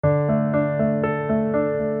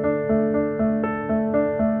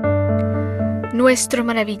Nuestro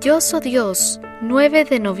maravilloso Dios, 9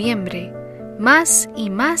 de noviembre, más y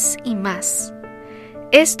más y más.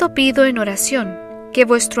 Esto pido en oración, que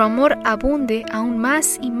vuestro amor abunde aún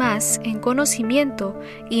más y más en conocimiento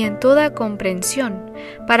y en toda comprensión,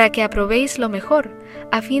 para que aprobéis lo mejor,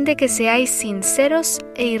 a fin de que seáis sinceros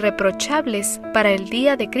e irreprochables para el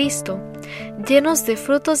día de Cristo, llenos de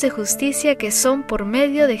frutos de justicia que son por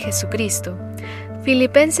medio de Jesucristo.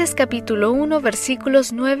 Filipenses capítulo 1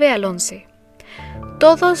 versículos 9 al 11.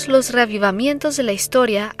 Todos los reavivamientos de la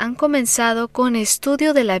historia han comenzado con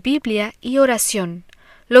estudio de la Biblia y oración.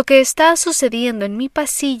 Lo que está sucediendo en mi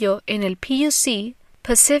pasillo en el PUC,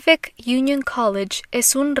 Pacific Union College,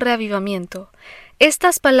 es un reavivamiento.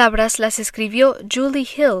 Estas palabras las escribió Julie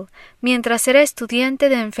Hill mientras era estudiante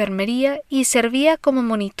de enfermería y servía como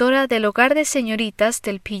monitora del hogar de señoritas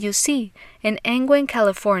del PUC en Angwin,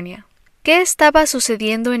 California. ¿Qué estaba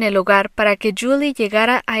sucediendo en el hogar para que Julie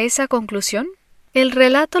llegara a esa conclusión? El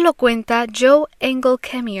relato lo cuenta Joe Engle.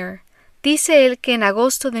 Dice él que en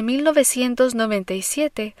agosto de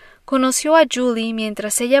 1997 conoció a Julie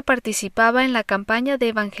mientras ella participaba en la campaña de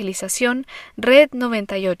evangelización Red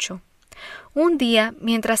 98. Un día,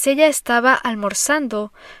 mientras ella estaba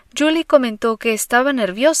almorzando, Julie comentó que estaba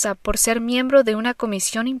nerviosa por ser miembro de una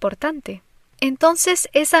comisión importante. Entonces,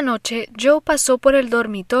 esa noche, Joe pasó por el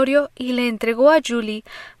dormitorio y le entregó a Julie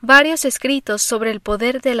varios escritos sobre el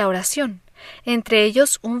poder de la oración, entre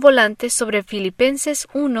ellos un volante sobre Filipenses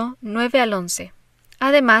 1, 9 al 11.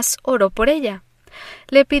 Además, oró por ella.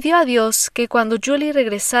 Le pidió a Dios que cuando Julie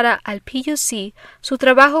regresara al PUC, su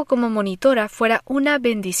trabajo como monitora fuera una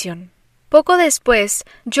bendición. Poco después,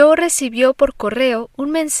 Joe recibió por correo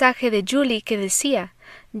un mensaje de Julie que decía: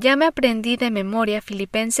 «Ya me aprendí de memoria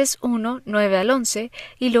Filipenses 1, 9 al 11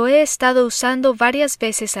 y lo he estado usando varias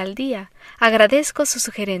veces al día. Agradezco su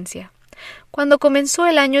sugerencia». Cuando comenzó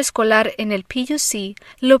el año escolar en el PUC,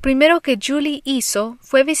 lo primero que Julie hizo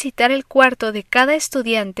fue visitar el cuarto de cada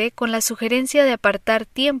estudiante con la sugerencia de apartar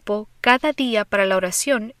tiempo cada día para la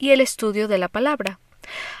oración y el estudio de la palabra.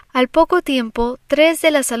 Al poco tiempo, 3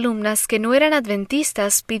 de las alumnas que no eran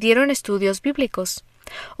adventistas pidieron estudios bíblicos.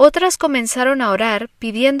 Otras comenzaron a orar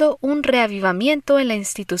pidiendo un reavivamiento en la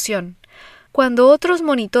institución. Cuando otros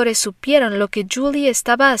monitores supieron lo que Julie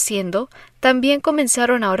estaba haciendo, también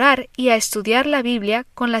comenzaron a orar y a estudiar la Biblia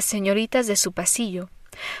con las señoritas de su pasillo.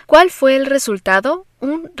 ¿Cuál fue el resultado?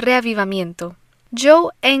 Un reavivamiento.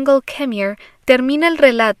 Joe Engle termina el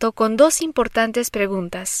relato con 2 importantes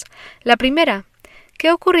preguntas. La primera: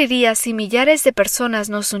 ¿qué ocurriría si millares de personas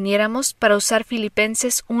nos uniéramos para usar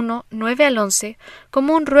Filipenses 1, 9 al 11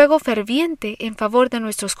 como un ruego ferviente en favor de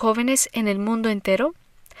nuestros jóvenes en el mundo entero?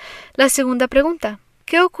 La segunda pregunta: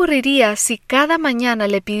 ¿qué ocurriría si cada mañana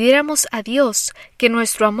le pidiéramos a Dios que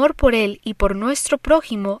nuestro amor por Él y por nuestro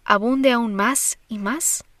prójimo abunde aún más y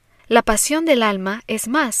más? La pasión del alma es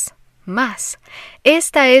más.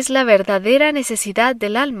 Esta es la verdadera necesidad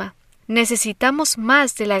del alma. Necesitamos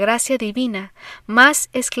más de la gracia divina, más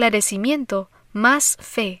esclarecimiento, más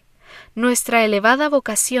fe. Nuestra elevada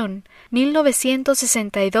vocación,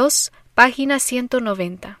 1962, página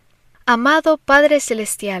 190. Amado Padre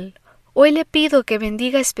Celestial, hoy le pido que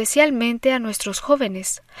bendiga especialmente a nuestros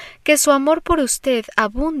jóvenes, que su amor por usted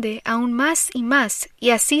abunde aún más y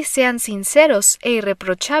así sean sinceros e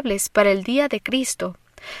irreprochables para el día de Cristo.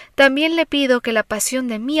 También le pido que la pasión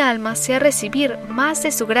de mi alma sea recibir más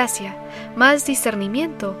de su gracia, más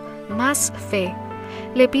discernimiento, más fe.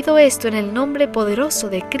 Le pido esto en el nombre poderoso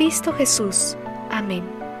de Cristo Jesús.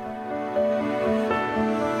 Amén.